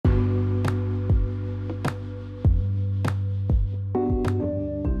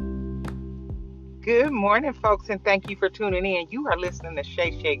Good morning, folks, and thank you for tuning in. You are listening to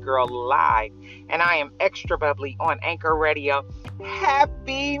Shay Shay Girl Live, and I am extra bubbly on Anchor Radio.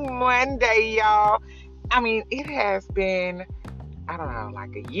 Happy Monday, y'all. It has been, I don't know,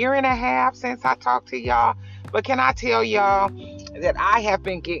 like a year and a half since I talked to y'all, but can I tell y'all that I have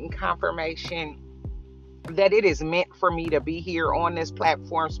been getting confirmation that it is meant for me to be here on this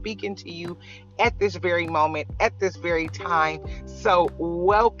platform speaking to you at this very moment, at this very time. So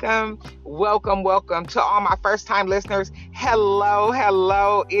welcome to all my first time listeners.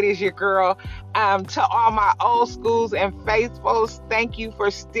 Hello, it is your girl. To all my old schools and faithfuls, thank you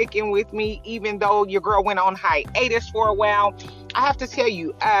for sticking with me, even though your girl went on hiatus for a while. I have to tell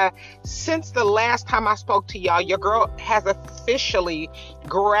you, since the last time I spoke to y'all, your girl has officially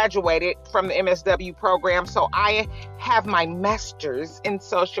graduated from the MSW program. So I have my master's in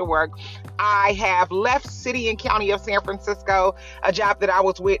social work. I have left City and County of San Francisco, a job that I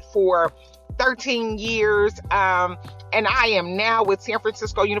was with for 13 years. And I am now with San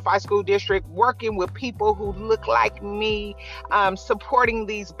Francisco Unified School District, working with people who look like me, supporting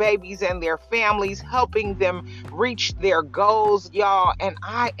these babies and their families, helping them reach their goals, y'all. And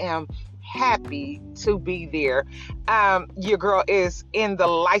I am happy to be there. Your girl is in the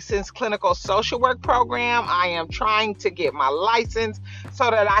licensed clinical social work program. I am trying to get my license so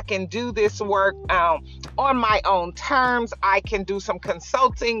that I can do this work on my own terms. I can do some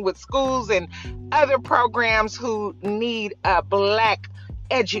consulting with schools and other programs who need a Black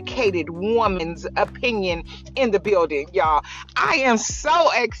educated woman's opinion in the building, y'all. I am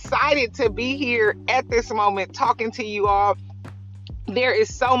so excited to be here at this moment talking to you all. There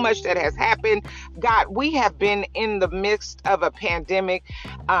is so much that has happened. God, we have been in the midst of a pandemic.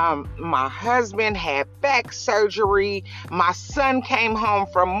 My husband had back surgery. My son came home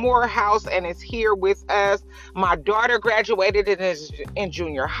from Morehouse and is here with us. My daughter graduated and is in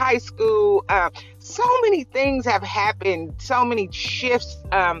junior high school. So many things have happened, so many shifts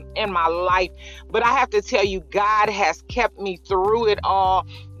in my life. But I have to tell you, God has kept me through it all.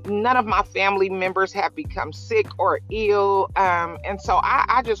 None of my family members have become sick or ill. And so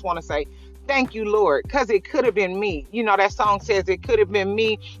I just want to say, thank you, Lord, because it could have been me. You know, that song says it could have been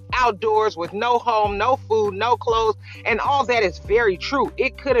me outdoors with no home, no food, no clothes. And all that is very true.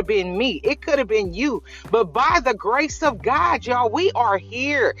 It could have been me. It could have been you. But by the grace of God, y'all, we are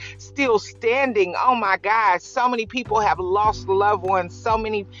here still standing. Oh, my God. So many people have lost loved ones. So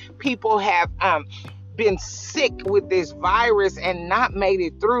many people have been sick with this virus and not made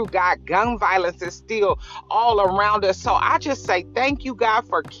it through. God, gun violence is still all around us. So I just say thank you, God,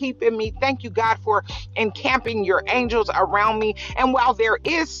 for keeping me. Thank you, God, for encamping your angels around me. And while there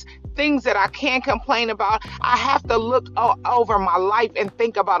is things that I can't complain about, I have to look over my life and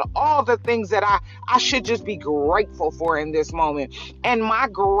think about all the things that I should just be grateful for in this moment. And my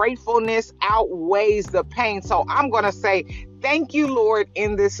gratefulness outweighs the pain. So I'm going to say thank you, Lord,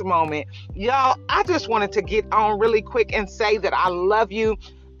 in this moment. Y'all, I just wanted to get on really quick and say that I love you.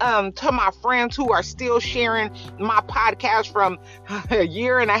 To my friends who are still sharing my podcast from a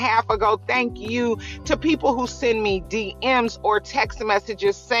year and a half ago, thank you. To people who send me DMs or text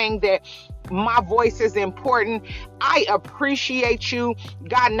messages saying that my voice is important, I appreciate you.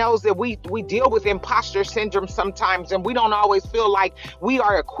 God knows that we deal with imposter syndrome sometimes, and we don't always feel like we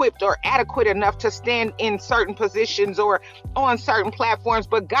are equipped or adequate enough to stand in certain positions or on certain platforms,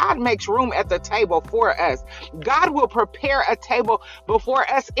 but God makes room at the table for us. God will prepare a table before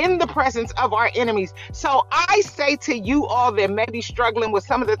us in the presence of our enemies. So I say to you all that may be struggling with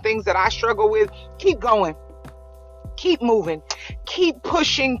some of the things that I struggle with, keep going. Keep moving. Keep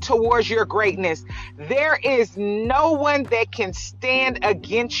pushing towards your greatness. There is no one that can stand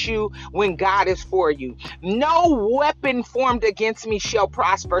against you when God is for you. No weapon formed against me shall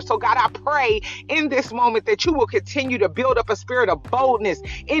prosper. So God, I pray in this moment that you will continue to build up a spirit of boldness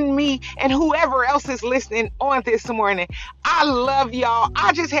in me and whoever else is listening on this morning. I love y'all.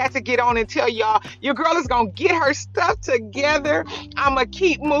 I just had to get on and tell y'all, your girl is going to get her stuff together. I'm going to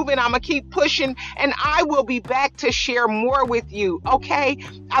keep moving. I'm going to keep pushing, and I will be back to share more with you. Okay.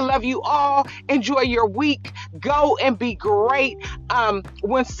 I love you all. Enjoy your week. Go and be great.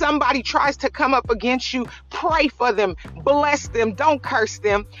 When somebody tries to come up against you, pray for them. Bless them. Don't curse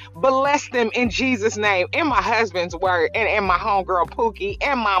them. Bless them in Jesus' name. In my husband's word, and my homegirl Pookie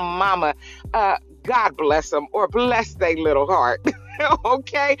and my mama. God bless them, or bless their little heart.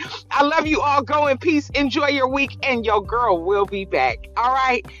 Okay. I love you all. Go in peace. Enjoy your week, and your girl will be back. All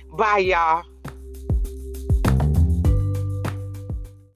right. Bye, y'all.